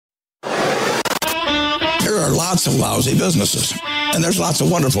lots of lousy businesses, and there's lots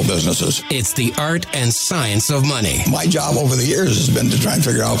of wonderful businesses. It's the art and science of money. My job over the years has been to try and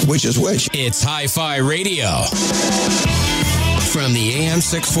figure out which is which. It's Hi-Fi Radio. From the AM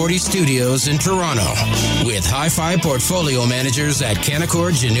 640 studios in Toronto, with Hi-Fi portfolio managers at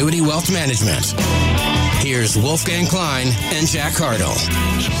Canaccord Genuity Wealth Management. Here's Wolfgang Klein and Jack Hartle.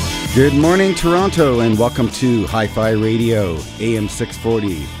 Good morning, Toronto, and welcome to Hi-Fi Radio, AM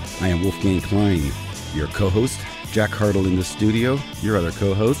 640. I am Wolfgang Klein, your co-host. Jack Hartle in the studio, your other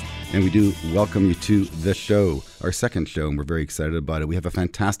co-host, and we do welcome you to the show, our second show, and we're very excited about it. We have a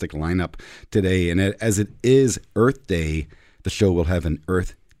fantastic lineup today, and as it is Earth Day, the show will have an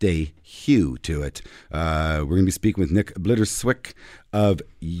Earth Day hue to it. We're going to be speaking with Nick Blitterswyk of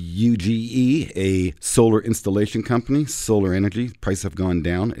UGE, a solar installation company, solar energy. Prices have gone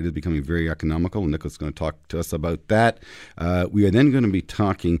down. It is becoming very economical, and Nick is going to talk to us about that. We are then going to be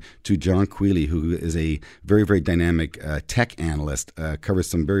talking to John Quealy, who is a very, very dynamic tech analyst, covers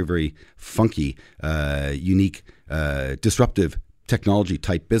some very, very funky, unique, disruptive technology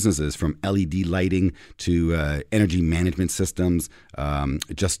type businesses, from LED lighting to energy management systems,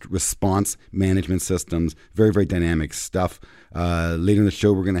 just response management systems, very, very dynamic stuff. Later in the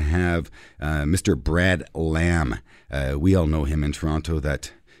show, we're going to have Mr. Brad Lamb. We all know him in Toronto,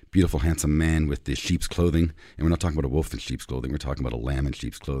 that beautiful, handsome man with the sheep's clothing. And we're not talking about a wolf in sheep's clothing. We're talking about a lamb in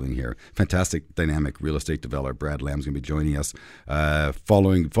sheep's clothing here. Fantastic, dynamic real estate developer. Brad Lamb's going to be joining us,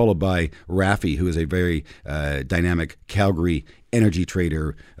 followed by Rafi, who is a very dynamic Calgary energy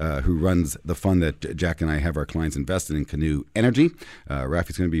trader who runs the fund that Jack and I have our clients invested in, Canoe Energy.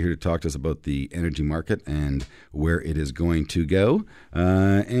 Rafi's going to be here to talk to us about the energy market and where it is going to go.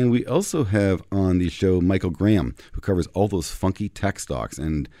 And we also have on the show Michael Graham, who covers all those funky tech stocks.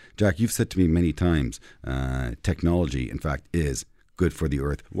 And Jack, you've said to me many times, technology, in fact, is good for the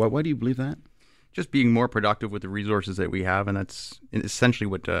earth. Why do you believe that? Just being more productive with the resources that we have, and that's essentially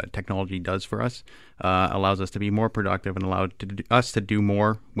what technology does for us. Allows us to be more productive and allows us to do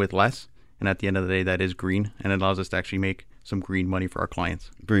more with less. And at the end of the day, that is green, and it allows us to actually make some green money for our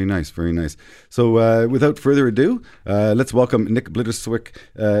clients. Very nice, very nice. So without further ado, let's welcome Nick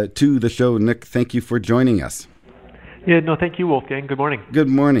Blitterswyk to the show. Nick, thank you for joining us. Yeah, no, thank you, Wolfgang. Good morning. Good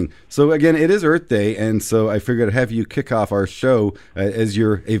morning. So again, it is Earth Day, and so I figured I'd have you kick off our show as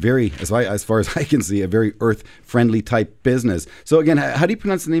you're a very, as far as I can see, a very earth-friendly type business. So again, how do you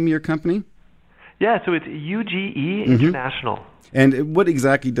pronounce the name of your company? Yeah, so it's UGE International. And what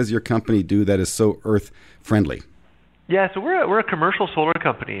exactly does your company do that is so earth-friendly? Yeah, so we're a commercial solar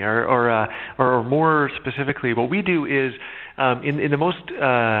company, or more specifically, what we do is in the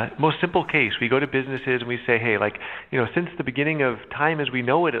most simple case, we go to businesses and we say, hey, since the beginning of time as we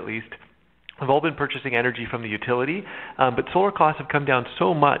know it, at least, we've all been purchasing energy from the utility, but solar costs have come down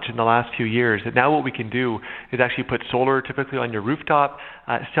so much in the last few years that now what we can do is actually put solar typically on your rooftop,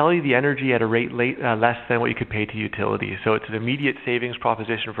 sell you the energy at a rate less than what you could pay to utilities. So it's an immediate savings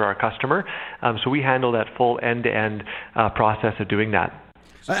proposition for our customer. So we handle that full end-to-end process of doing that.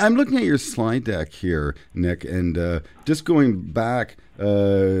 I'm looking at your slide deck here, Nick, and just going back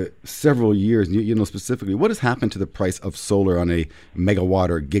several years, specifically, what has happened to the price of solar on a megawatt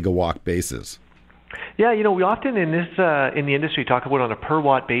or gigawatt basis? Yeah, we often in the industry talk about it on a per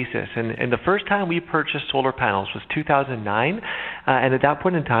watt basis, and the first time we purchased solar panels was 2009, and at that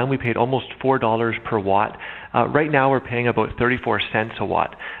point in time we paid almost $4 per watt. Right now we're paying about 34 cents a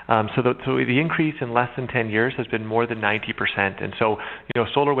watt. So the increase in less than 10 years has been more than 90%. And so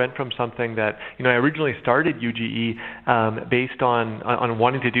solar went from something that I originally started UGE based on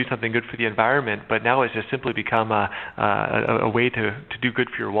wanting to do something good for the environment, but now it's just simply become a way to do good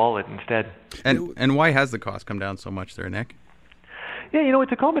for your wallet instead. And why has the cost come down so much there, Nick? Yeah,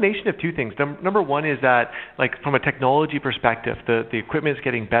 it's a combination of two things. Number one is that, from a technology perspective, the equipment is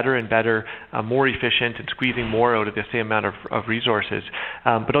getting better and better, more efficient, and squeezing more out of the same amount of resources.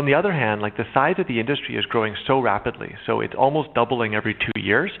 But on the other hand, the size of the industry is growing so rapidly, so it's almost doubling every 2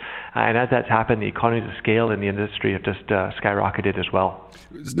 years. And as that's happened, the economies of scale in the industry have just skyrocketed as well.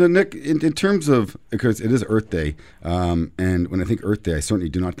 So Nick, in terms of, because it is Earth Day, and when I think Earth Day, I certainly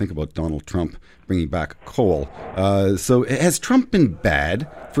do not think about Donald Trump bringing back coal. So has Trump been bad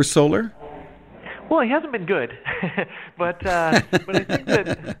for solar? Well, he hasn't been good, but I think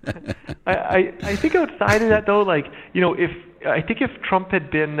that I think outside of that though, I think if Trump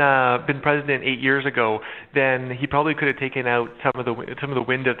had been president 8 years ago, then he probably could have taken out some of the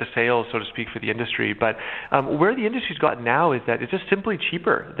wind of the sails, so to speak, for the industry. But where the industry's gotten now is that it's just simply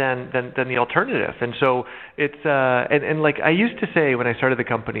cheaper than the alternative, and so it's and like I used to say when I started the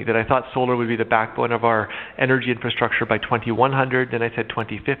company that I thought solar would be the backbone of our energy infrastructure by 2100. Then I said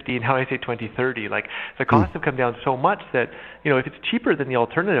 2050, and now I say 2030. Like the costs have come down so much that if it's cheaper than the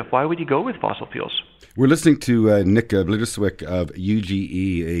alternative, why would you go with fossil fuels? We're listening to Nick Blitterswyk of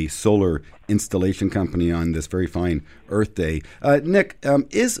UGE, a solar installation company, on this very fine Earth Day. Nick,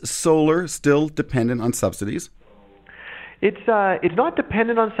 is solar still dependent on subsidies? It's not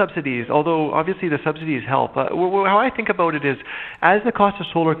dependent on subsidies, although obviously the subsidies help. How I think about it is, as the cost of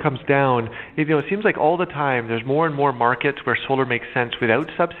solar comes down, it seems like all the time there's more and more markets where solar makes sense without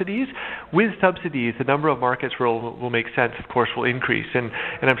subsidies. With subsidies, the number of markets where will make sense, of course, will increase. And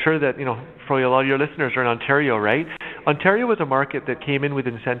I'm sure that probably a lot of your listeners are in Ontario, right? Ontario was a market that came in with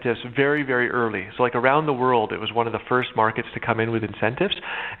incentives very, very early. So like around the world, it was one of the first markets to come in with incentives,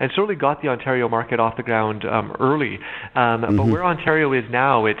 and certainly got the Ontario market off the ground early. But where Ontario is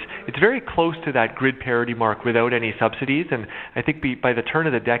now, it's very close to that grid parity mark without any subsidies, and I think by the turn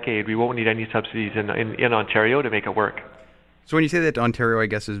of the decade, we won't need any subsidies in Ontario to make it work. So when you say that Ontario, I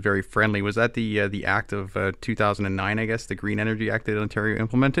guess, is very friendly, was that the act of 2009, I guess, the Green Energy Act that Ontario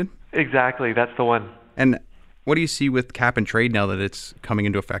implemented? Exactly, that's the one. And what do you see with cap and trade now that it's coming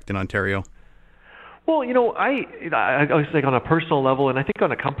into effect in Ontario? Well, I was like on a personal level, and I think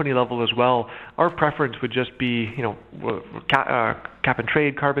on a company level as well, our preference would just be, cap and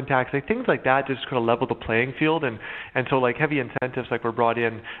trade, carbon tax, like things like that, just kind of level the playing field, and so like heavy incentives like were brought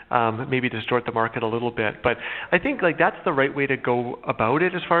in, maybe distort the market a little bit. But I think like that's the right way to go about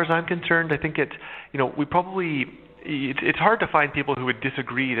it, as far as I'm concerned. I think it's hard to find people who would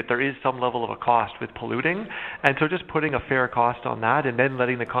disagree that there is some level of a cost with polluting, and so just putting a fair cost on that, and then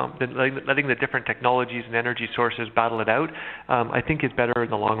letting the different technologies and energy sources battle it out, I think is better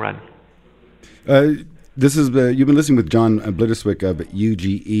in the long run. This is you've been listening with John Blitterswyk of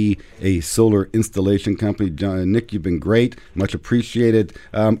UGE, a solar installation company. Nick, you've been great, much appreciated.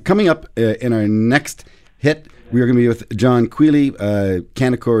 Coming up in our next hit, we are going to be with John Quealy,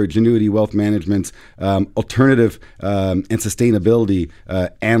 Canaccord Genuity Wealth Management's alternative and sustainability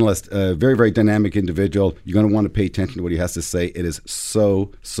analyst. A very, very dynamic individual. You're going to want to pay attention to what he has to say. It is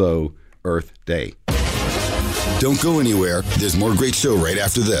so Earth Day. Don't go anywhere. There's more great show right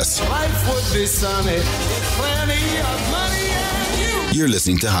after this. Life would be sunny, plenty of money and you. You're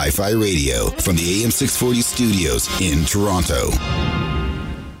listening to Hi-Fi Radio from the AM 640 studios in Toronto.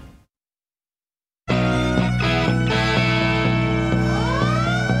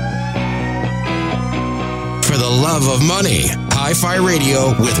 For the love of money, Hi-Fi Radio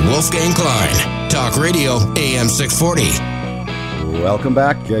with Wolfgang Klein. Talk Radio AM 640. Welcome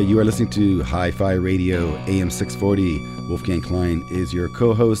back. You are listening to Hi-Fi Radio AM 640. Wolfgang Klein is your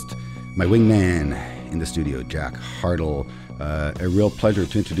co-host. My wingman in the studio, Jack Hartle. A real pleasure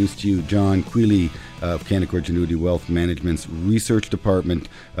to introduce to you John Quealy of Canaccord Genuity Wealth Management's research department,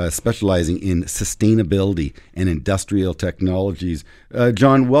 specializing in sustainability and industrial technologies.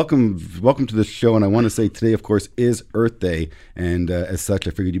 John, welcome to the show. And I want to say today, of course, is Earth Day. And as such, I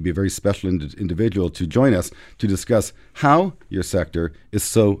figured you'd be a very special individual to join us to discuss how your sector is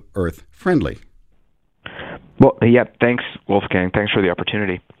so Earth friendly. Well, yeah, thanks, Wolfgang. Thanks for the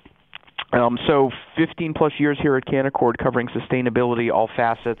opportunity. So 15 plus years here at Canaccord, covering sustainability, all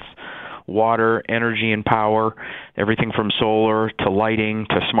facets, water, energy and power, everything from solar to lighting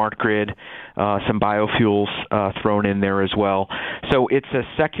to smart grid, some biofuels thrown in there as well. So it's a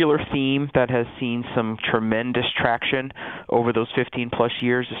secular theme that has seen some tremendous traction over those 15 plus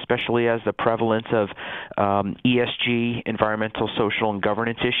years, especially as the prevalence of ESG, environmental, social, and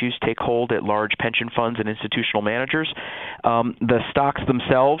governance issues take hold at large pension funds and institutional managers. The stocks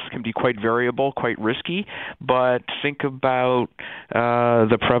themselves can be quite variable, quite risky, but think about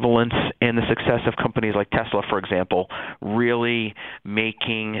the prevalence and the success of companies like Tesla, for example, really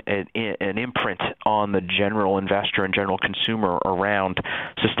making an imprint on the general investor and general consumer around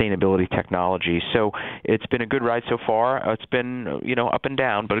sustainability technology. So it's been a good ride so far. It's been, up and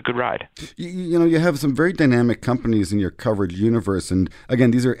down, but a good ride. You have some very dynamic companies in your coverage universe. And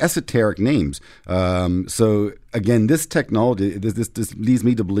again, these are esoteric names. So again, this technology, this leads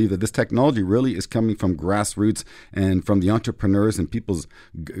me to believe that this technology really is coming from grassroots and from the entrepreneurs and people's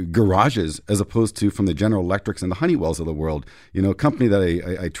garages, as opposed to from the General Electrics and the Honeywells of the world. A company that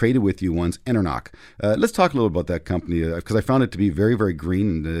I traded with you once, Enernoc. Let's talk a little about that company, because I found it to be very, very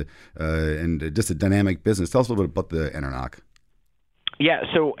green and just a dynamic business. Tell us a little bit about the Enernoc. Yeah,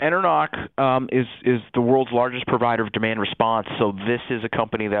 so Enernoc is the world's largest provider of demand response. So this is a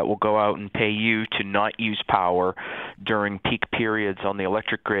company that will go out and pay you to not use power during peak periods on the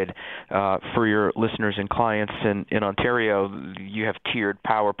electric grid. For your listeners and clients in Ontario, you have tiered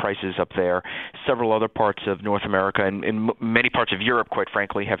power prices up there. Several other parts of North America and many parts of Europe, quite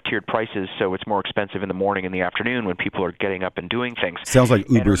frankly, have tiered prices. So it's more expensive in the morning and the afternoon when people are getting up and doing things. Sounds like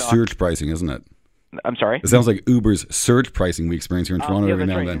Uber's surge pricing, isn't it? I'm sorry? It sounds like Uber's surge pricing we experience here in Toronto every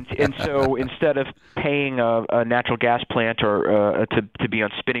now and then. And so instead of paying a natural gas plant or to be on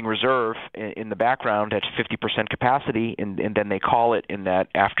spinning reserve in the background at 50% capacity, and then they call it in that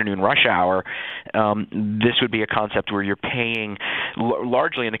afternoon rush hour, this would be a concept where you're paying,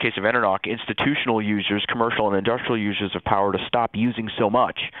 largely in the case of Enernoc, institutional users, commercial and industrial users of power to stop using so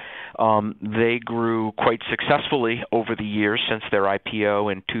much. They grew quite successfully over the years since their IPO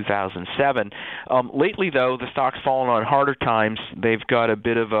in 2007. Lately, though, the stock's fallen on harder times. They've got a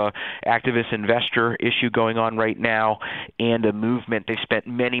bit of a activist investor issue going on right now and a movement. They've spent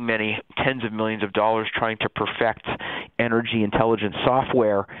many, many tens of millions of dollars trying to perfect energy intelligence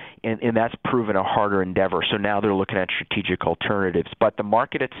software, and that's proven a harder endeavor. So now they're looking at strategic alternatives. But the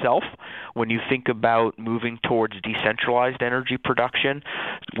market itself, when you think about moving towards decentralized energy production,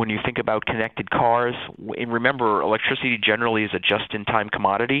 when you think about connected cars, and remember, electricity generally is a just-in-time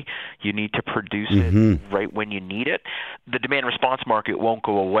commodity. You need to produce it right when you need it. The demand response market won't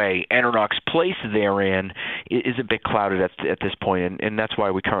go away. Enernox place therein is a bit clouded at this point, and that's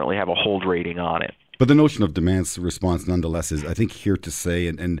why we currently have a hold rating on it. But the notion of demand response, nonetheless, is, I think, here to say,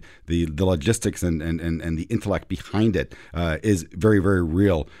 and the logistics and the intellect behind it is very, very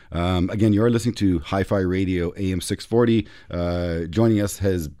real. Again, you're listening to Hi-Fi Radio AM 640. Joining us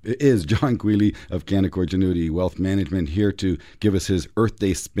is John Quealy of Canaccord Genuity Wealth Management, here to give us his Earth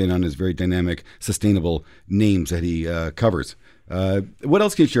Day spin on his very dynamic, sustainable names that he covers. What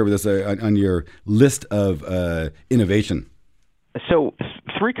else can you share with us on your list of innovation? So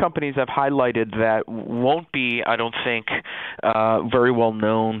 3 companies I've highlighted that won't be, I don't think, very well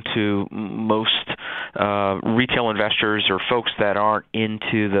known to most retail investors or folks that aren't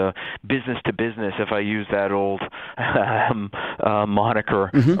into the business-to-business, if I use that old moniker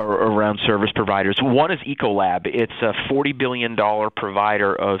around service providers. One is Ecolab. It's a $40 billion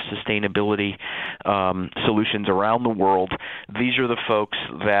provider of sustainability solutions around the world. These are the folks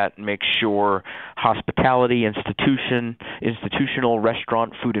that make sure hospitality, institutional,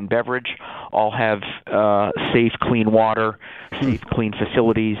 restaurant, food and beverage all have safe, clean water, safe, clean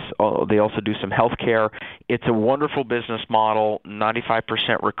facilities. They also do some healthcare. It's a wonderful business model,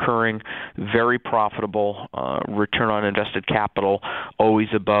 95% recurring, very profitable, return on invested capital, always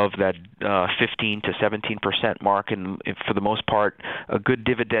above that 15 to 17% mark, and for the most part, a good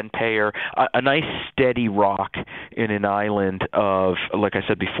dividend payer, a nice steady rock in an island of, like I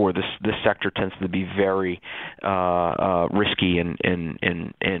said before, this sector tends to be very risky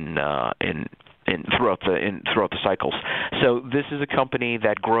throughout the cycles. So this is a company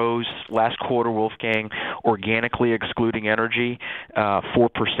that grows last quarter, Wolfgang, organically excluding energy,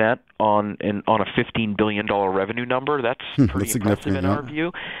 4% on a $15 billion revenue number. That's pretty impressive in our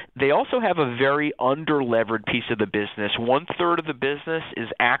view. They also have a very under-levered piece of the business. 1/3 of the business is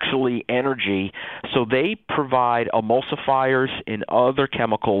actually energy. So they provide emulsifiers and other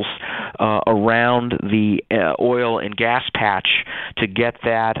chemicals around the oil and gas patch to get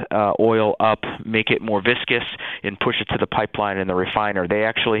that oil up, make it more viscous, and push it to the pipeline and the refiner. They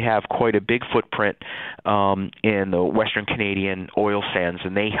actually have quite a big footprint in the Western Canadian oil sands,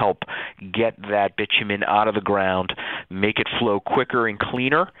 and they help get that bitumen out of the ground, make it flow quicker and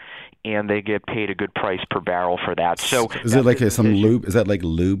cleaner, and they get paid a good price per barrel for that. So is it like some lube? Is that like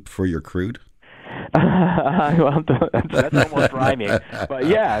lube for your crude? Well, that's almost rhyming, but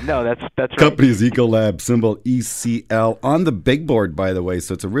yeah, no, that's right. Company is Ecolab, symbol ECL, on the big board, by the way,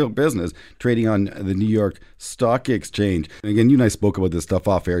 so it's a real business, trading on the New York Stock Exchange. And again, you and I spoke about this stuff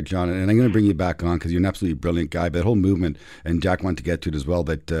off air, John, and I'm going to bring you back on because you're an absolutely brilliant guy. But that whole movement, and Jack wanted to get to it as well,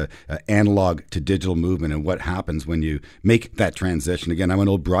 that analog to digital movement and what happens when you make that transition. Again, I'm an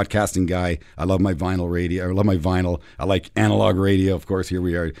old broadcasting guy. I love my vinyl radio. I love my vinyl. I like analog radio. Of course, here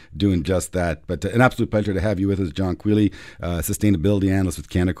we are doing just that. But an absolute pleasure to have you with us, John Quealy, sustainability analyst with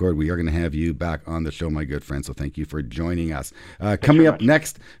Canaccord. We are going to have you back on the show, my good friend. So thank you for joining us. Coming up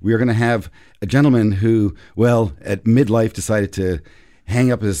next, we are going to have a gentleman who, well, at midlife decided to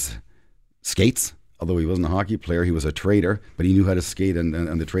hang up his skates. Although he wasn't a hockey player, he was a trader, but he knew how to skate on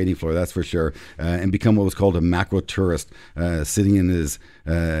the trading floor, that's for sure, and become what was called a macro tourist, sitting in his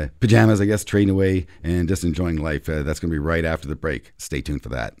pajamas, I guess, trading away and just enjoying life. That's going to be right after the break. Stay tuned for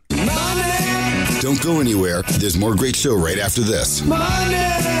that. Money. Don't go anywhere. There's more great show right after this. Money.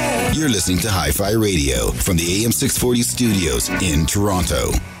 You're listening to Hi-Fi Radio from the AM 640 studios in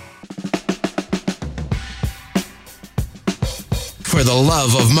Toronto. For the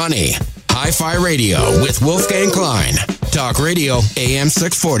love of money, Hi-Fi Radio with Wolfgang Klein. Talk Radio AM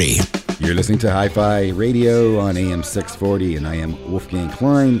 640. You're listening to Hi-Fi Radio on AM 640, and I am Wolfgang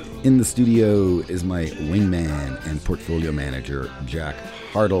Klein. In the studio is my wingman and portfolio manager, Jack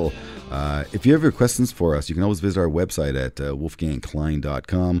Hartle. If you have your questions for us, you can always visit our website at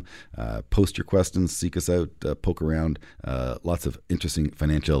wolfgangklein.com. Post your questions, seek us out, poke around. Lots of interesting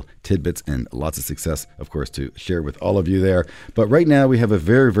financial tidbits and lots of success, of course, to share with all of you there. But right now we have a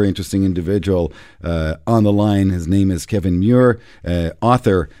very, very interesting individual on the line. His name is Kevin Muir,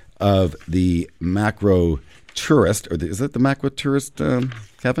 author of the Macro Tourist. Is that the Macro Tourist,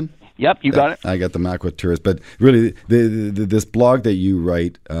 Kevin? Yep, you got it. I got the Macro Tourist. But really, this blog that you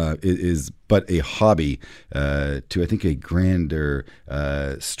write is but a hobby to, I think, a grander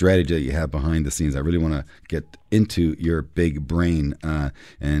strategy that you have behind the scenes. I really want to get into your big brain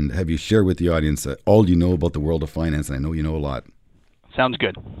and have you share with the audience all you know about the world of finance. And I know you know a lot. Sounds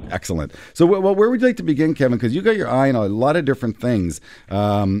good. Excellent. So where would you like to begin, Kevin? Because you got your eye on a lot of different things,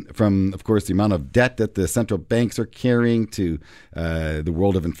 from, of course, the amount of debt that the central banks are carrying to the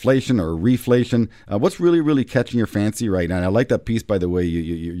world of inflation or reflation. What's really, really catching your fancy right now? And I like that piece, by the way,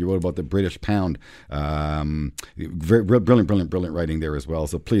 you wrote about the British pound. Very brilliant writing there as well.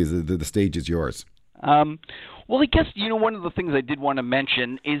 So please, the stage is yours. Well, I guess, one of the things I did want to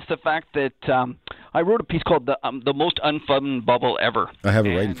mention is the fact that I wrote a piece called The Most Unfun Bubble Ever. I have it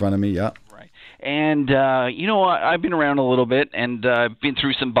right in front of me, yeah. Right. And, I've been around a little bit, and I've been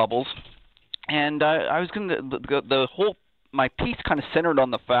through some bubbles. And I was going to, my piece kind of centered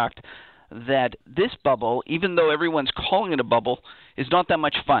on the fact that this bubble, even though everyone's calling it a bubble, is not that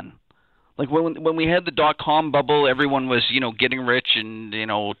much fun. Like when we had the .com bubble, everyone was, getting rich and,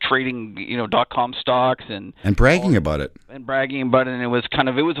 trading, .com stocks and bragging about it. And bragging about it, and it was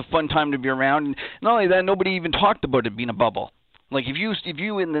a fun time to be around. And not only that, nobody even talked about it being a bubble. Like if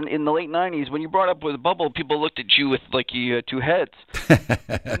you in the late 90s, when you brought up with a bubble, people looked at you with like you had two heads.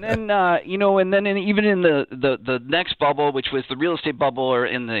 And then even in the next bubble, which was the real estate bubble, or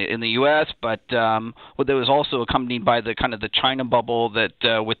in the U.S., but that was also accompanied by the kind of the China bubble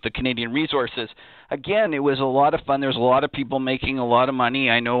that with the Canadian resources. Again, it was a lot of fun. There's a lot of people making a lot of money.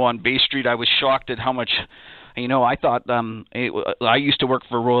 I know on Bay Street, I was shocked at how much. I thought I used to work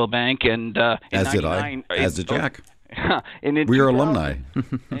for Royal Bank, and as did I. As did Jack. We are alumni.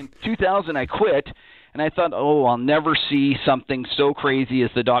 In 2000, I quit, and I thought, I'll never see something so crazy as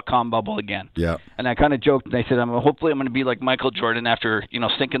the .com bubble again. Yeah. And I kind of joked, and I said, hopefully I'm going to be like Michael Jordan after,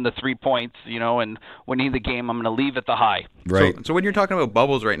 sinking the 3 points, and winning the game, I'm going to leave at the high. Right. So when you're talking about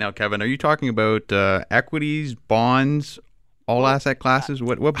bubbles right now, Kevin, are you talking about equities, bonds, all asset classes?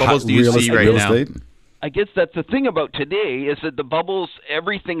 What bubbles do you see right now? Estate? I guess that's the thing about today is that the bubbles,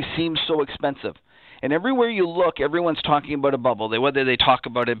 everything seems so expensive. And everywhere you look, everyone's talking about a bubble. Whether they talk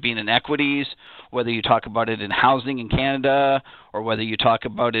about it being in equities, whether you talk about it in housing in Canada, or whether you talk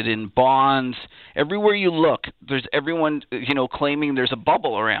about it in bonds, everywhere you look, there's everyone claiming there's a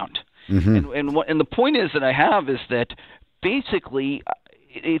bubble around. Mm-hmm. And the point is that I have is that basically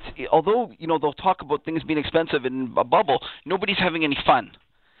it's although they'll talk about things being expensive in a bubble, nobody's having any fun.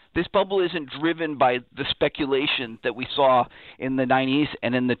 This bubble isn't driven by the speculation that we saw in the 90s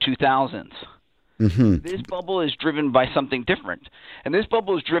and in the 2000s. Mm-hmm. This bubble is driven by something different. And this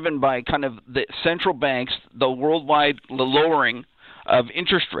bubble is driven by kind of the central banks, the worldwide lowering of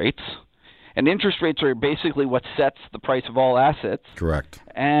interest rates. And interest rates are basically what sets the price of all assets. Correct.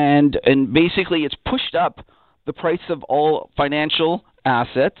 And basically it's pushed up the price of all financial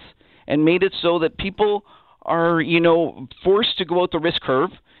assets and made it so that people are, forced to go out the risk curve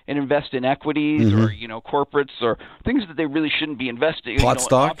and invest in equities or corporates or things that they really shouldn't be investing. Pot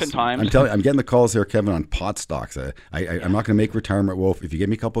stocks. Oftentimes, I'm telling you, I'm getting the calls here, Kevin, on pot stocks. I'm not going to make retirement wolf. If you give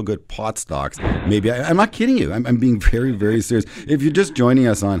me a couple of good pot stocks, maybe I'm not kidding you. I'm being very, very serious. If you're just joining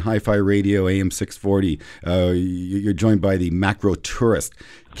us on Hi-Fi Radio AM 640, you're joined by the Macro Tourist,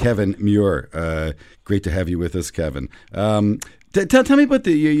 Kevin Muir. Great to have you with us, Kevin. Tell me about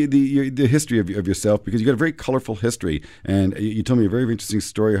the history of yourself, because you got a very colorful history, and you told me a very interesting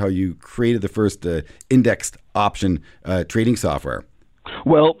story how you created the first indexed option trading software.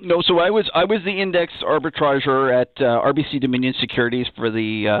 Well, no. So I was the index arbitrager at RBC Dominion Securities for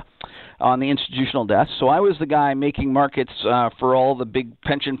the on the institutional desk. So I was the guy making markets for all the big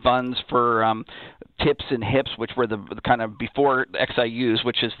pension funds for TIPS and HIPS, which were the kind of before XIUs,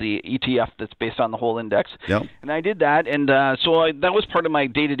 which is the ETF that's based on the whole index. Yep. And I did that, and that was part of my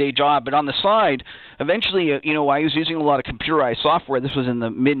day-to-day job. But on the side, eventually, I was using a lot of computerized software. This was in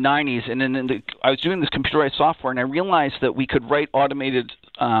the mid-'90s, and then I was doing this computerized software, and I realized that we could write automated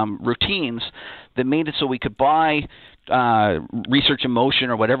routines that made it so we could buy Research in Motion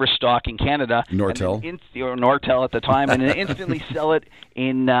or whatever stock in Canada, Nortel, or Nortel at the time, and then instantly sell it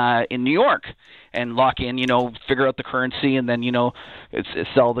in New York and lock in, figure out the currency, and then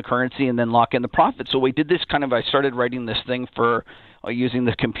sell the currency and then lock in the profit. So we did this I started writing this thing for using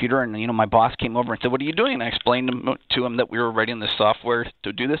the computer, and my boss came over and said, "What are you doing?" And I explained to him that we were writing this software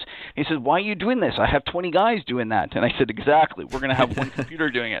to do this. And he said, "Why are you doing this? I have 20 guys doing that." And I said, "Exactly. We're going to have one computer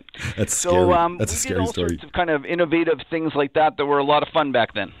doing it." That's scary. That's a scary story. We did all sorts of kind of innovative things like that were a lot of fun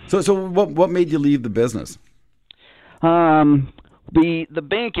back then. So what made you leave the business? The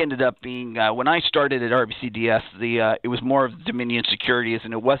bank ended up being when I started at RBCDS, it was more of Dominion Securities,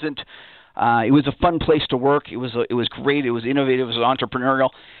 and it wasn't. It was a fun place to work. It was great. It was innovative. It was entrepreneurial.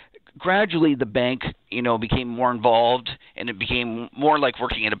 Gradually, the bank, became more involved, and it became more like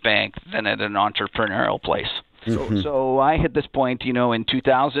working at a bank than at an entrepreneurial place. So I hit this point, in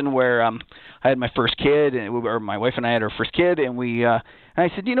 2000, where I had my first kid, or my wife and I had our first kid, and and I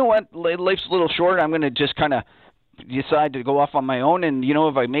said, you know what, life's a little short. I'm going to just kind of decide to go off on my own, and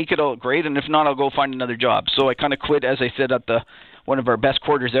if I make it, all great, and if not, I'll go find another job. So I kind of quit, as I said, at one of our best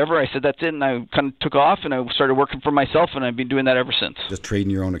quarters ever. I said, that's it, and I kind of took off, and I started working for myself, and I've been doing that ever since. Just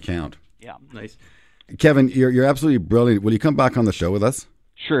trading your own account. Yeah. Nice. Kevin, you're absolutely brilliant. Will you come back on the show with us?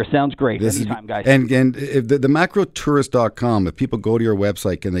 Sure, sounds great. Anytime, guys. And if the macrotourist.com, if people go to your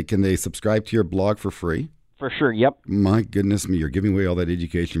website, can they subscribe to your blog for free? For sure, yep. My goodness me, you're giving away all that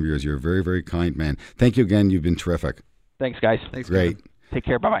education of yours. You're a very, very kind man. Thank you again. You've been terrific. Thanks, guys. Thanks, great. Kevin. Take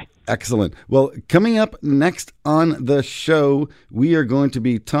care. Bye-bye. Excellent. Well, coming up next on the show, we are going to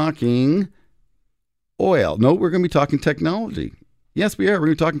be talking oil. No, we're going to be talking technology. Yes, we are. We're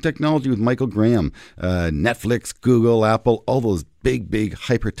going to be talking technology with Michael Graham. Netflix, Google, Apple, all those big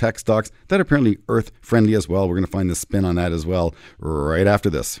hyper-tech stocks that are apparently earth-friendly as well. We're going to find the spin on that as well right after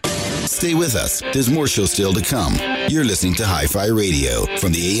this. Stay with us. There's more show still to come. You're listening to Hi-Fi Radio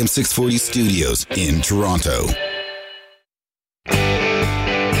from the AM 640 studios in Toronto.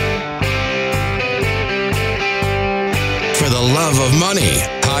 For the love of money,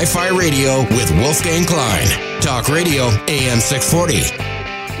 Hi-Fi Radio with Wolfgang Klein. Talk Radio AM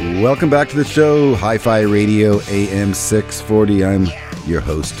 640. Welcome back to the show, Hi-Fi Radio AM 640. I'm your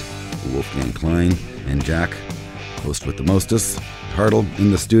host, Wolfgang Klein, and Jack, host with the mostest, Hartle,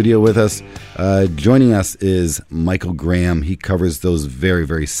 in the studio with us. Joining us is Michael Graham. He covers those very,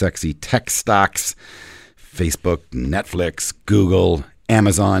 very sexy tech stocks, Facebook, Netflix, Google,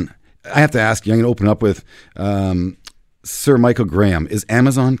 Amazon. I have to ask you, I'm going to open up with Sir Michael Graham. Is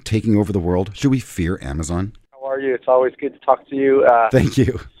Amazon taking over the world? Should we fear Amazon? How are you? It's always good to talk to you. Thank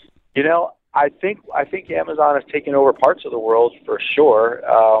you. I think Amazon has taken over parts of the world for sure.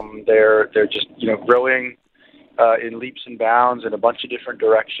 They're just growing in leaps and bounds in a bunch of different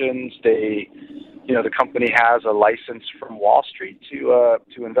directions. The company has a license from Wall Street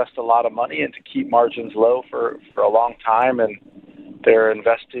to invest a lot of money and to keep margins low for a long time, and they're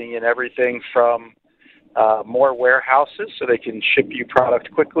investing in everything from more warehouses so they can ship you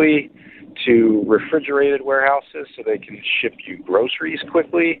product quickly, to refrigerated warehouses so they can ship you groceries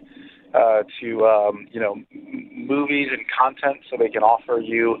quickly, to movies and content so they can offer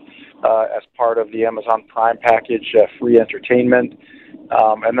you as part of the Amazon Prime package free entertainment,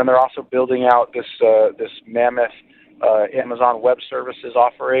 and then they're also building out this mammoth Amazon Web Services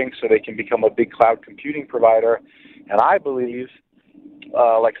offering so they can become a big cloud computing provider. And I believe,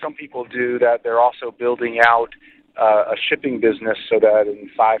 like some people do, that they're also building out a shipping business so that in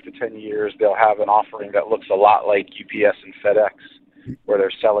 5 to 10 years they'll have an offering that looks a lot like UPS and FedEx, where they're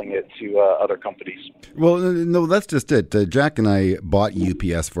selling it to other companies. Well, no, that's just it. Jack and I bought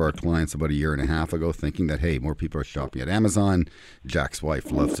UPS for our clients about 1.5 years ago, thinking that, hey, more people are shopping at Amazon. Jack's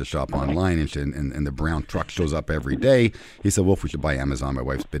wife loves to shop online, and the brown truck shows up every day. He said, Wolf, we should buy Amazon. My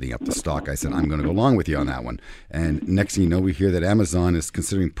wife's bidding up the stock. I said, I'm going to go along with you on that one. And next thing you know, we hear that Amazon is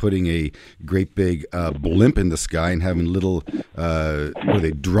considering putting a great big blimp in the sky and having little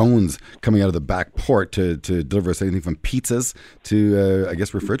drones coming out of the back port to deliver us anything from pizzas to I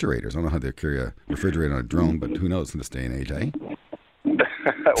guess refrigerators. I don't know how they carry a refrigerator on a drone, but who knows in this day and age, eh?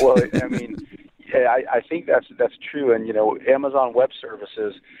 Well, I mean, I think that's true. And Amazon Web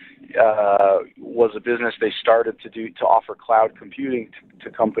Services was a business they started to offer cloud computing to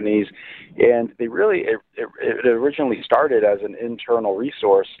companies, and they really it originally started as an internal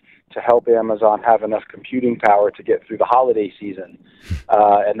resource to help Amazon have enough computing power to get through the holiday season.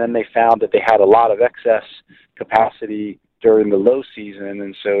 And then they found that they had a lot of excess capacity during the low season,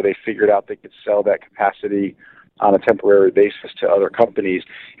 and so they figured out they could sell that capacity on a temporary basis to other companies.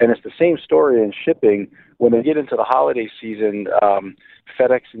 And it's the same story in shipping. When they get into the holiday season,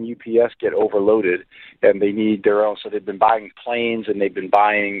 FedEx and UPS get overloaded, and they need their own. So they've been buying planes, and they've been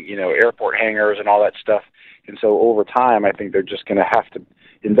buying, airport hangars and all that stuff. And so over time, I think they're just going to have to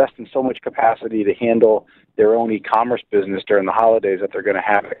invest in so much capacity to handle their own e-commerce business during the holidays that they're going to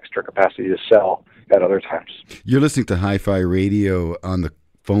have extra capacity to sell at other times. You're listening to Hi-Fi Radio. On the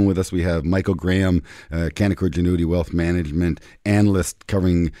phone with us, we have Michael Graham, Canaccord Genuity Wealth Management analyst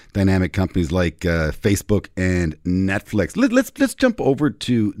covering dynamic companies like Facebook and Netflix. Let's jump over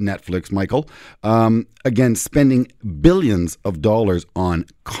to Netflix, Michael. Again, spending billions of dollars on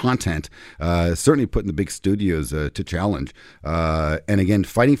content, certainly putting the big studios to challenge. And again,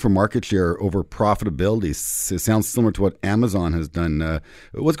 fighting for market share over profitability. It sounds similar to what Amazon has done.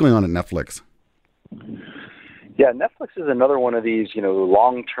 What's going on at Netflix? Yeah, Netflix is another one of these,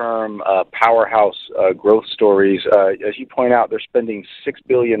 long-term powerhouse growth stories. As you point out, they're spending $6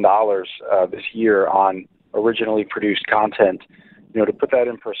 billion this year on originally produced content. To put that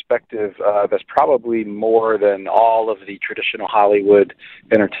in perspective, that's probably more than all of the traditional Hollywood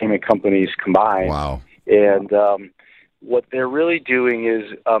entertainment companies combined. Wow. And what they're really doing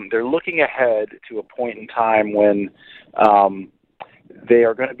is they're looking ahead to a point in time when they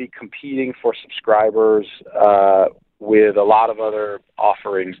are going to be competing for subscribers with a lot of other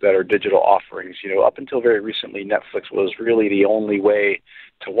offerings that are digital offerings. Up until very recently, Netflix was really the only way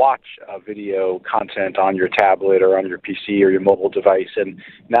to watch video content on your tablet or on your PC or your mobile device. And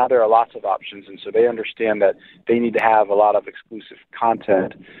now there are lots of options, and so they understand that they need to have a lot of exclusive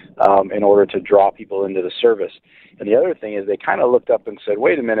content in order to draw people into the service. And the other thing is they kind of looked up and said,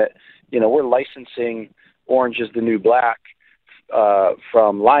 wait a minute, we're licensing Orange is the New Black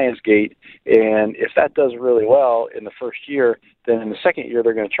from Lionsgate, and if that does really well in the first year, then in the second year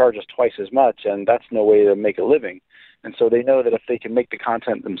they're going to charge us twice as much, and that's no way to make a living. And so they know that if they can make the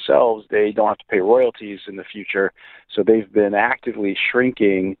content themselves, they don't have to pay royalties in the future. So they've been actively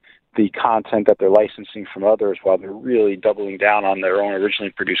shrinking the content that they're licensing from others while they're really doubling down on their own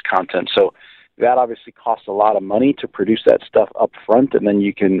originally produced content. So that obviously costs a lot of money to produce that stuff up front, and then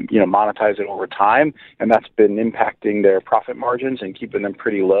you can monetize it over time, and that's been impacting their profit margins and keeping them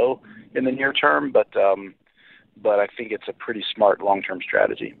pretty low in the near term. But I think it's a pretty smart long-term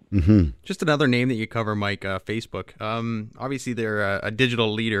strategy. Mm-hmm. Just another name that you cover, Mike, Facebook. Obviously, they're a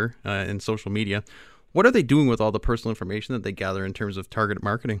digital leader in social media. What are they doing with all the personal information that they gather in terms of targeted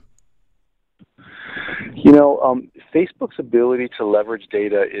marketing? Facebook's ability to leverage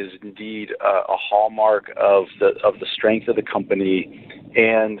data is indeed a hallmark of the strength of the company,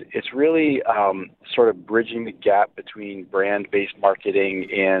 and it's really sort of bridging the gap between brand-based marketing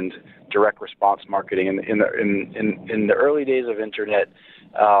and direct response marketing. In the early days of internet,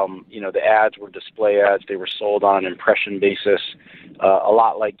 the ads were display ads. They were sold on an impression basis, a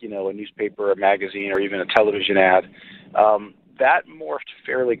lot like a newspaper, a magazine, or even a television ad. That morphed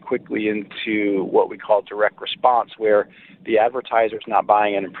fairly quickly into what we call direct response, where the advertiser's not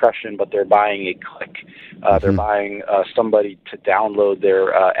buying an impression, but they're buying a click. They're buying somebody to download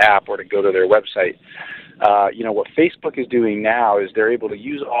their app or to go to their website. What Facebook is doing now is they're able to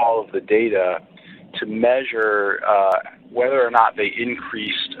use all of the data to measure whether or not they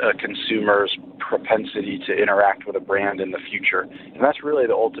increased a consumer's propensity to interact with a brand in the future. And that's really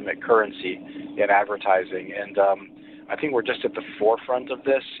the ultimate currency in advertising. And I think we're just at the forefront of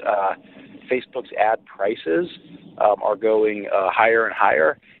this. Facebook's ad prices are going higher and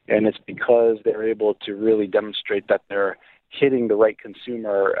higher, and it's because they're able to really demonstrate that they're hitting the right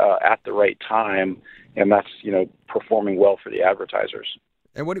consumer at the right time, and that's performing well for the advertisers.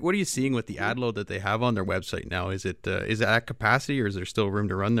 And what are you seeing with the ad load that they have on their website now? Is it at capacity, or is there still room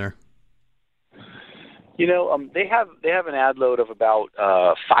to run there? They have an ad load of about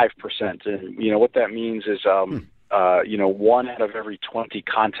 5%, and what that means is one out of every 20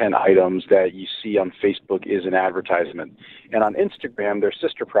 content items that you see on Facebook is an advertisement. And on Instagram, their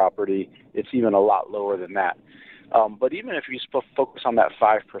sister property, it's even a lot lower than that. But even if you focus on that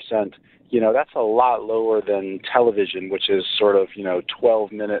 5%, that's a lot lower than television, which is sort of,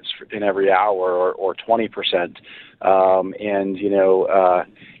 12 minutes in every hour or 20%.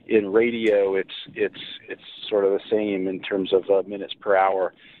 in radio, it's sort of the same in terms of minutes per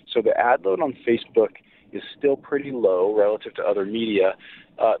hour. So the ad load on Facebook is still pretty low relative to other media.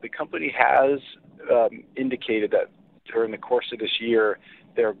 The company has indicated that during the course of this year,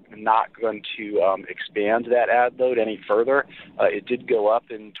 they're not going to expand that ad load any further. It did go up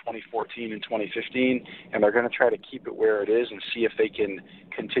in 2014 and 2015, and they're going to try to keep it where it is and see if they can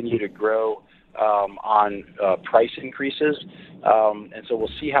continue to grow on price increases. And so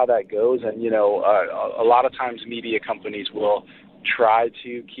we'll see how that goes. And, a lot of times media companies will try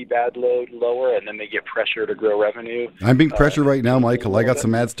to keep ad load lower, and then they get pressure to grow revenue. I'm being pressured right now, Michael. I got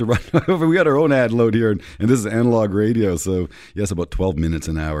some ads to run over. We got our own ad load here, and this is analog radio, so yes, about 12 minutes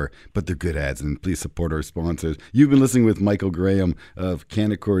an hour, but they're good ads, and please support our sponsors. You've been listening with Michael Graham of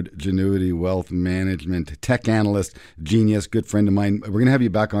Canaccord Genuity Wealth Management, tech analyst, genius, good friend of mine. We're going to have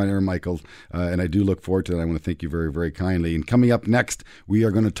you back on air, Michael, and I do look forward to that. I want to thank you very, very kindly. And coming up next, we are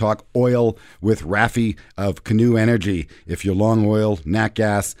going to talk oil with Rafi of Canoe Energy. If you're long oil, nat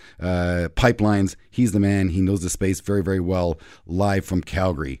gas, pipelines, he's the man. He knows the space very, very well. Live from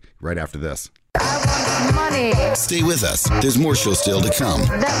Calgary right after this. I want money. Stay with us. There's more show still to come.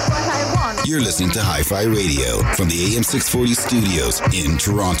 That's what I want. You're listening to Hi-Fi Radio from the AM 640 studios in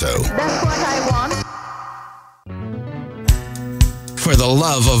Toronto. That's what I want. For the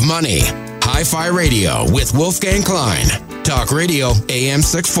love of money. Hi-Fi Radio with Wolfgang Klein. Talk Radio AM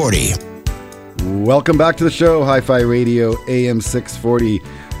 640. Welcome back to the show, Hi-Fi Radio, AM 640.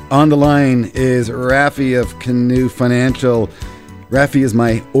 On the line is Rafi of Canoe Financial. Rafi is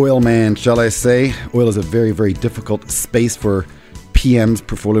my oil man, shall I say. Oil is a very, very difficult space for PMs,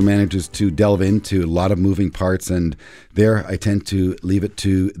 portfolio managers, to delve into. A lot of moving parts, and there I tend to leave it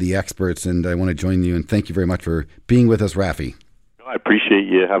to the experts, and I want to join you, and thank you very much for being with us, Rafi. I appreciate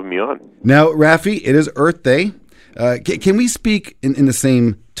you having me on. Now, Rafi, it is Earth Day. Can we speak in the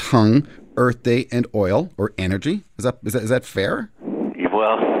same tongue, Earth Day and oil or energy? Is that fair?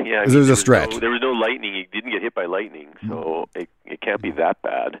 Well, yeah. There's a stretch. There was no lightning. You didn't get hit by lightning, so it can't be that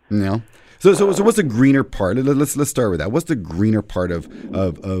bad. No. So what's the greener part? Let's start with that. What's the greener part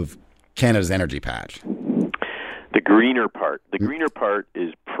of Canada's energy patch? The greener part. The greener part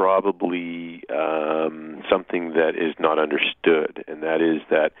is probably something that is not understood, and that is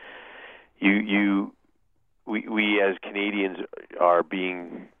that we as Canadians are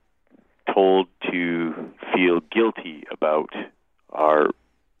being told to feel guilty about our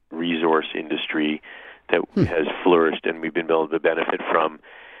resource industry that has flourished and we've been able to benefit from,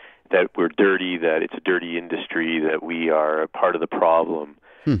 that we're dirty, that it's a dirty industry, that we are a part of the problem.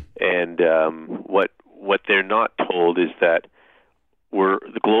 And what they're not told is that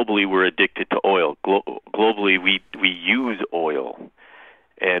globally we're addicted to oil. Globally we use oil.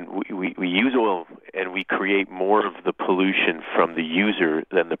 And we use oil, and we create more of the pollution from the user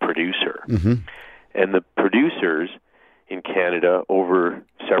than the producer. Mm-hmm. And the producers in Canada over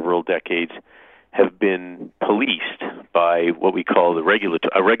several decades have been policed by what we call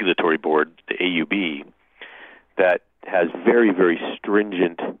a regulatory board, the AUB, that has very, very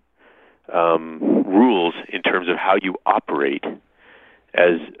stringent rules in terms of how you operate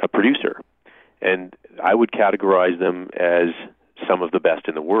as a producer. And I would categorize them as some of the best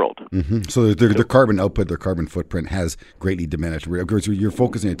in the world. Mm-hmm. So their carbon output, their carbon footprint has greatly diminished. Of course, you're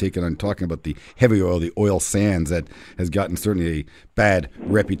focusing on talking about the heavy oil, the oil sands, that has gotten certainly a bad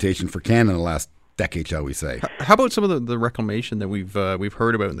reputation for Canada in the last decade, shall we say. How about some of the reclamation that we've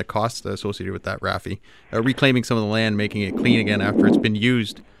heard about and the costs associated with that, Rafi? Reclaiming some of the land, making it clean again after it's been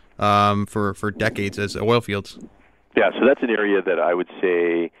used for decades as oil fields. Yeah, so that's an area that I would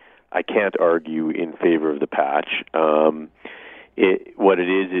say I can't argue in favor of the patch. What it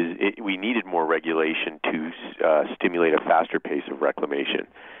is we needed more regulation to stimulate a faster pace of reclamation.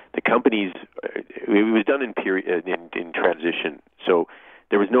 The companies, it was done in transition, so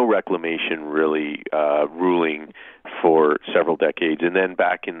there was no reclamation really ruling for several decades. And then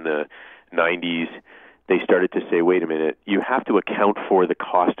back in the 90s, they started to say, wait a minute, you have to account for the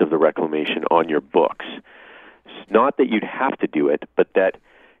cost of the reclamation on your books. Not that you'd have to do it, but that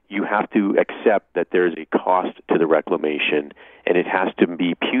you have to accept that there's a cost to the reclamation, and it has to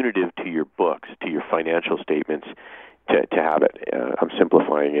be punitive to your books, to your financial statements, to have it. I'm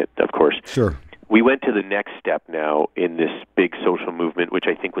simplifying it, of course. Sure. We went to the next step now in this big social movement, which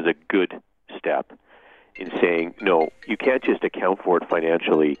I think was a good step, in saying, no, you can't just account for it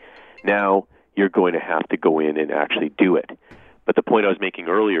financially. Now you're going to have to go in and actually do it. But the point I was making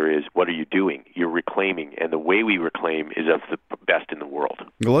earlier is, what are you doing? You're reclaiming, and the way we reclaim is of the best in the world.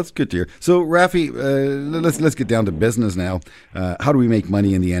 Well, that's good to hear. So, Rafi, let's get down to business now. How do we make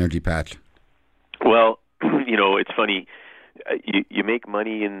money in the energy patch? Well, it's funny. you make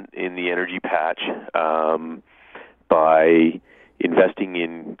money in the energy patch by investing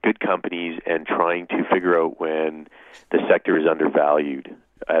in good companies and trying to figure out when the sector is undervalued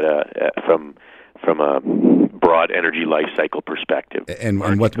from a broad energy life cycle perspective. And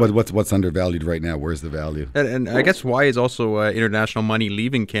what's undervalued right now? Where's the value? And I guess why is also international money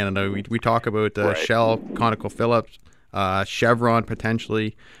leaving Canada? We talk about Shell, ConocoPhillips, Chevron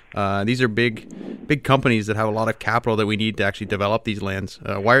potentially. These are big companies that have a lot of capital that we need to actually develop these lands.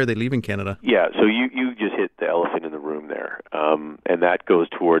 Why are they leaving Canada? Yeah, so you just hit the elephant in the room there, and that goes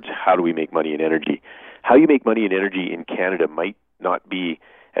towards how do we make money in energy. How you make money in energy in Canada might not be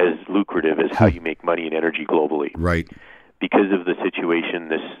as lucrative as how you make money in energy globally. Right. Because of the situation,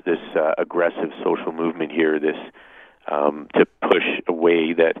 this aggressive social movement here, this to push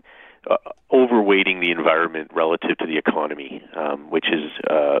away that overweighting the environment relative to the economy, which is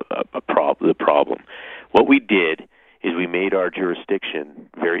the problem. What we did is we made our jurisdiction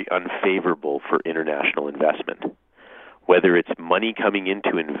very unfavorable for international investment, whether it's money coming in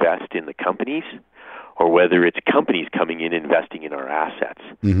to invest in the companies or whether it's companies coming in investing in our assets.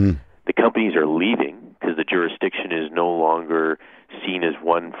 Mm-hmm. The companies are leaving because the jurisdiction is no longer seen as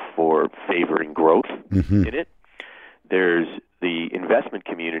one for favoring growth in it. There's the investment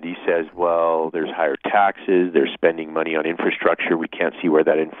community says, well, there's higher taxes, they're spending money on infrastructure, we can't see where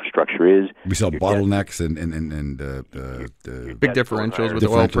that infrastructure is. We saw bottlenecks and big differentials with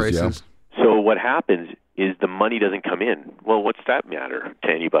oil prices. Yeah. So what happens is the money doesn't come in. Well, what's that matter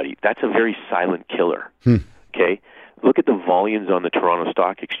to anybody? That's a very silent killer. Okay? Look at the volumes on the Toronto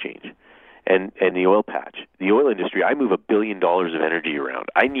Stock Exchange and the oil patch. The oil industry, I move $1 billion of energy around.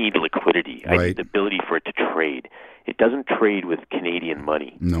 I need liquidity. Right. I need the ability for it to trade. It doesn't trade with Canadian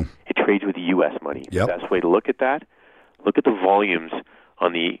money. No. It trades with U.S. money. Yep. The best way to look at that, look at the volumes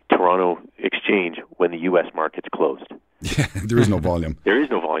on the Toronto Exchange when the U.S. market's closed. Yeah, there is no volume. There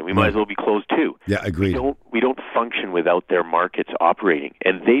is no volume. We might as well be closed too. Yeah, agreed. We don't function without their markets operating,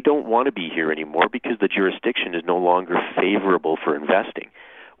 and they don't want to be here anymore because the jurisdiction is no longer favorable for investing.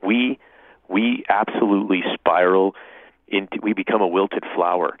 We absolutely spiral into. We become a wilted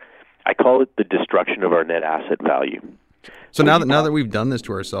flower. I call it the destruction of our net asset value. So now that we've done this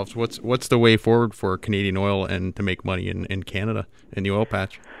to ourselves, what's the way forward for Canadian oil and to make money in Canada in the oil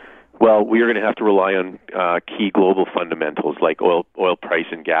patch? Well, we are going to have to rely on key global fundamentals like oil price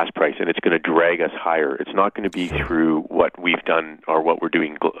and gas price, and it's going to drag us higher. It's not going to be through what we've done or what we're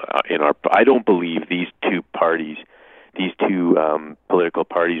doing in our. I don't believe these two political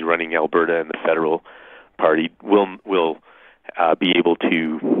parties running Alberta and the federal party will be able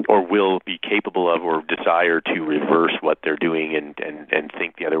to or will be capable of or desire to reverse what they're doing and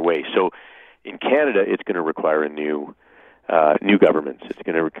think the other way. So in Canada, it's going to require a new governments. It's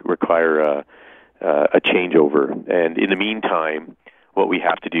going to require a changeover. And in the meantime, what we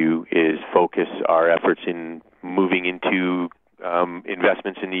have to do is focus our efforts in moving into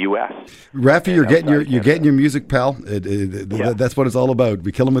investments in the U.S. Rafi, you're getting your music, pal. That's what it's all about.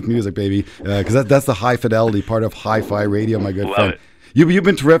 We kill them with music, baby. Because that's the high fidelity part of Hi-Fi Radio, my good friend. You've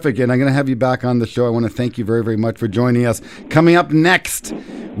been terrific, and I'm going to have you back on the show. I want to thank you very, very much for joining us. Coming up next,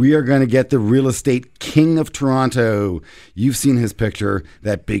 we are going to get the real estate king of Toronto. You've seen his picture,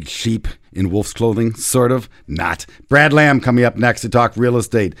 that big sheep in wolf's clothing, sort of, not. Brad Lamb coming up next to talk real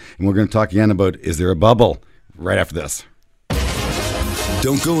estate, and we're going to talk again about, is there a bubble? Right after this.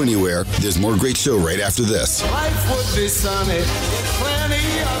 Don't go anywhere. There's more great show right after this. Life would be sunny with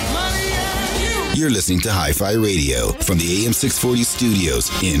plenty of money and you. You're listening to Hi-Fi Radio from the AM 640 studios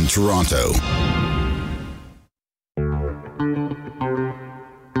in Toronto.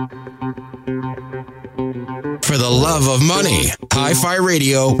 For the love of money, Hi-Fi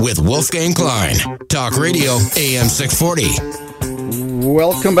Radio with Wolfgang Klein. Talk Radio AM 640.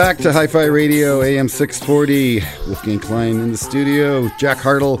 Welcome back to Hi-Fi Radio, AM 640. Wolfgang Klein in the studio. Jack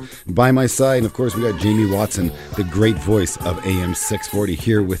Hartle by my side. And, of course, we got Jamie Watson, the great voice of AM 640,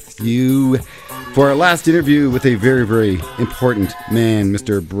 here with you for our last interview with a very, very important man,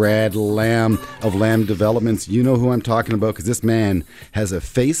 Mr. Brad Lamb of Lamb Developments. You know who I'm talking about because this man has a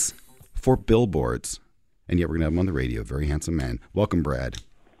face for billboards. And yet we're going to have him on the radio. Very handsome man. Welcome, Brad.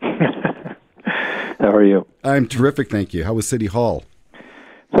 How are you? I'm terrific, thank you. How was City Hall?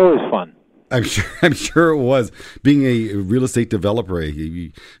 It's always fun. I'm sure it was. Being a real estate developer, I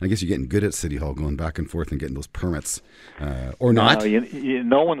guess you're getting good at City Hall, going back and forth and getting those permits, or not. No,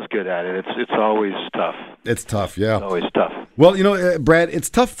 no one's good at it. It's always tough. It's tough, yeah. It's always tough. Well, Brad, it's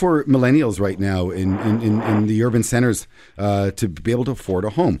tough for millennials right now in the urban centers to be able to afford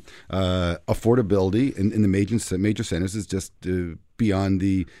a home. Affordability in the major centers is just beyond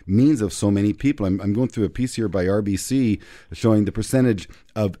the means of so many people. I'm going through a piece here by RBC showing the percentage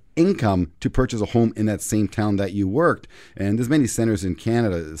of income to purchase a home in that same town that you worked. And there's many centers in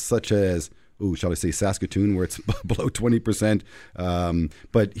Canada, such as, shall I say Saskatoon, where it's below 20%.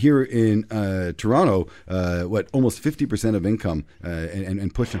 But here in Toronto, almost 50% of income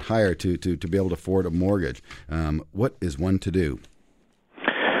and pushing higher to be able to afford a mortgage. What is one to do?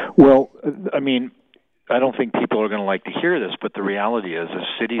 Well, I mean, I don't think people are going to like to hear this, but the reality is as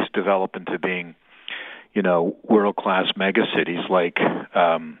cities develop into being, world-class megacities like,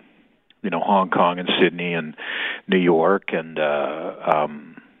 Hong Kong and Sydney and New York and,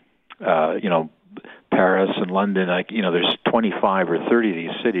 Paris and London, there's 25 or 30 of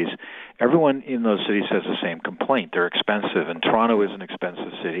these cities. Everyone in those cities has the same complaint. They're expensive, and Toronto is an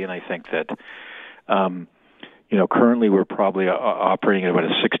expensive city, and I think that, currently we're probably operating at about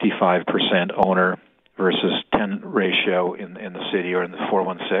a 65% owner versus 10 ratio in the city or in the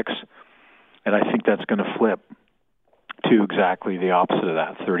 416. And I think that's going to flip to exactly the opposite of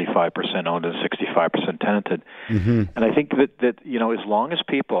that, 35% owned and 65% tenanted. Mm-hmm. And I think that as long as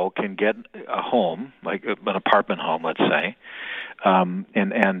people can get a home, like an apartment home, let's say,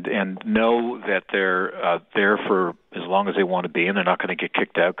 and know that they're there for as long as they want to be, and they're not going to get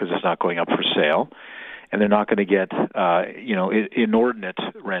kicked out because it's not going up for sale, and they're not going to get inordinate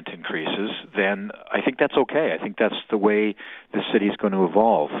rent increases, then I think that's okay. I think that's the way the city is going to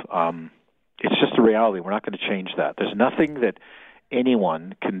evolve. It's just a reality. We're not going to change that. There's nothing that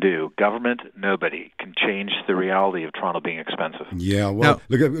anyone can do. Government, nobody can change the reality of Toronto being expensive. Yeah, well,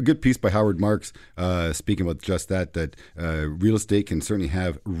 look, a good piece by Howard Marks speaking about just that real estate can certainly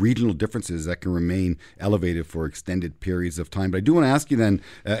have regional differences that can remain elevated for extended periods of time. But I do want to ask you then,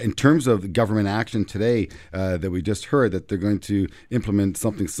 in terms of the government action today that we just heard, that they're going to implement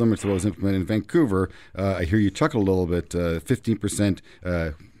something similar to what was implemented in Vancouver. I hear you chuckle a little bit, 15%,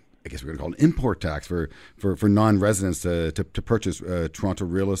 I guess we're going to call it import tax for non-residents to purchase Toronto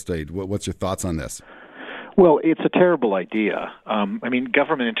real estate. What's your thoughts on this? Well, it's a terrible idea.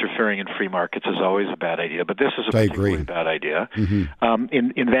 Government interfering in free markets is always a bad idea, but this is a particularly bad idea. Mm-hmm.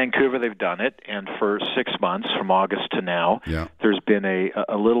 In Vancouver, they've done it, and for 6 months, from August to now, there's been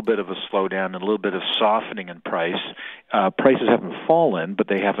a little bit of a slowdown and a little bit of softening in price. Prices haven't fallen, but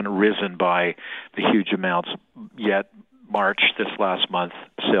they haven't risen by the huge amounts yet. March, this last month,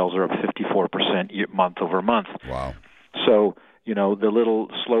 sales are up 54% month over month. Wow. So, the little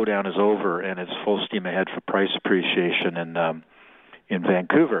slowdown is over, and it's full steam ahead for price appreciation in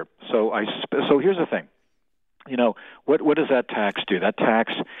Vancouver. So here's the thing. What does that tax do? That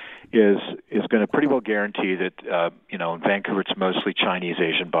tax is going to pretty well guarantee that, in Vancouver it's mostly Chinese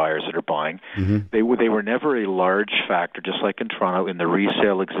Asian buyers that are buying. Mm-hmm. They were never a large factor, just like in Toronto, in the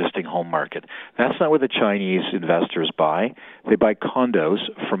resale existing home market. That's not where the Chinese investors buy. They buy condos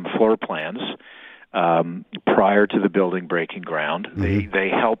from floor plans prior to the building breaking ground. Mm-hmm. They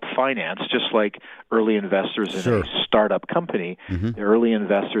help finance, just like early investors in a startup company. Mm-hmm. They're early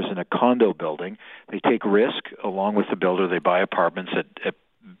investors in a condo building. They take risk along with the builder. They buy apartments at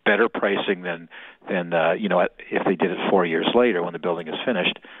better pricing than if they did it 4 years later when the building is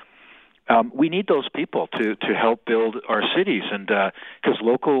finished. We need those people to help build our cities, and because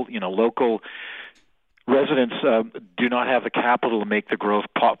local residents do not have the capital to make the growth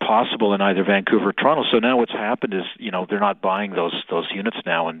possible in either Vancouver or Toronto. So now what's happened is, they're not buying those units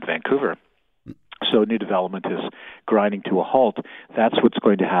now in Vancouver. So new development is grinding to a halt. That's what's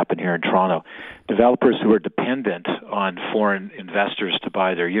going to happen here in Toronto. Developers who are dependent on foreign investors to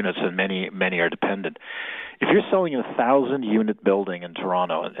buy their units, and many are dependent. If you're selling a 1,000-unit building in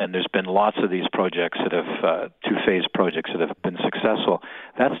Toronto, and there's been lots of these projects that have two-phase projects that have been successful,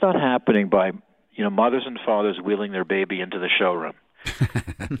 that's not happening by mothers and fathers wheeling their baby into the showroom.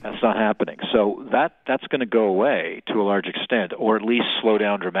 That's not happening. So that's going to go away to a large extent, or at least slow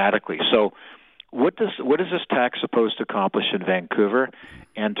down dramatically. So what is this tax supposed to accomplish in Vancouver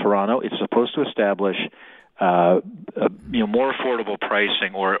and Toronto? It's supposed to establish more affordable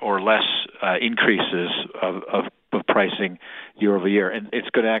pricing or less increases of pricing year over year, and it's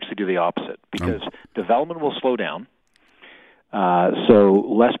going to actually do the opposite, because development will slow down. So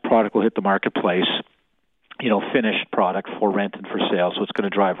less product will hit the marketplace, finished product for rent and for sale. So it's going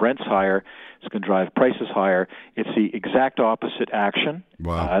to drive rents higher. It's going to drive prices higher. It's the exact opposite action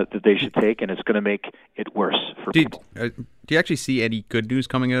that they should take, and it's going to make it worse for people. Do you actually see any good news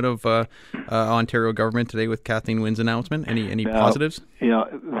coming out of Ontario government today with Kathleen Wynne's announcement? Any positives?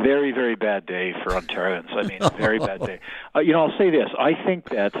 Very, very bad day for Ontarians. Very bad day. I'll say this. I think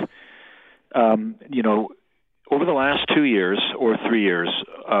that, over the last 2 years or 3 years,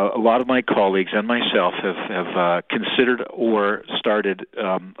 a lot of my colleagues and myself have considered or started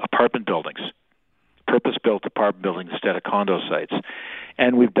apartment buildings, purpose-built apartment buildings instead of condo sites.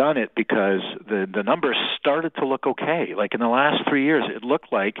 And we've done it because the numbers started to look okay. Like in the last 3 years, it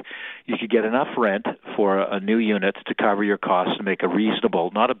looked like you could get enough rent for a new unit to cover your costs and make a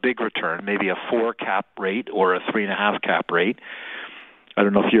reasonable, not a big return, maybe a 4 cap rate or a 3.5 cap rate. I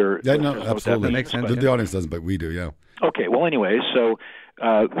don't know if you're... Yeah, no, absolutely. That makes sense. The audience doesn't, but we do, yeah. Okay, well, anyway, so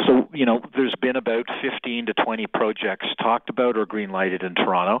there's been about 15 to 20 projects talked about or green-lighted in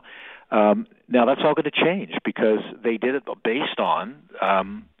Toronto. Now, that's all going to change because they did it based on,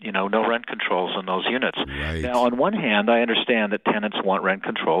 no rent controls on those units. Right. Now, on one hand, I understand that tenants want rent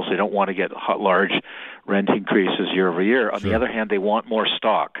controls. They don't want to get large rent increases year over year. On the other hand, they want more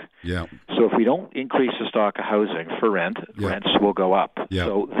stock. Yeah. So if we don't increase the stock of housing for rent, rents will go up. Yeah.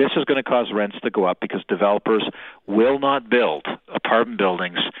 So this is going to cause rents to go up because developers will not build apartment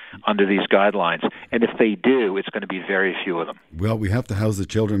buildings under these guidelines. And if they do, it's going to be very few of them. Well, we have to house the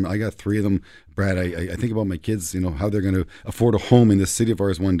children. I got 3 of them. Brad, I think about my kids, how they're going to afford a home in this city of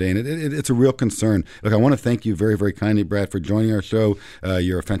ours one day. And it's a real concern. Look, I want to thank you very, very kindly, Brad, for joining our show.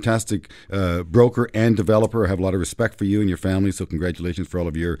 You're a fantastic broker and developer. I have a lot of respect for you and your family. So congratulations for all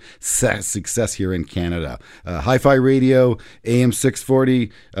of your success here in Canada. Hi-Fi Radio, AM 640.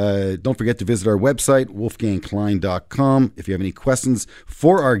 Don't forget to visit our website, wolfgangklein.com. If you have any questions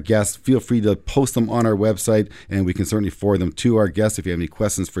for our guests, feel free to post them on our website, and we can certainly forward them to our guests. If you have any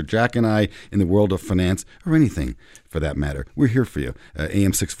questions for Jack and I in the world of finance or anything for that matter, we're here for you.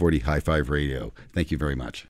 AM 640 High Five Radio. Thank you very much.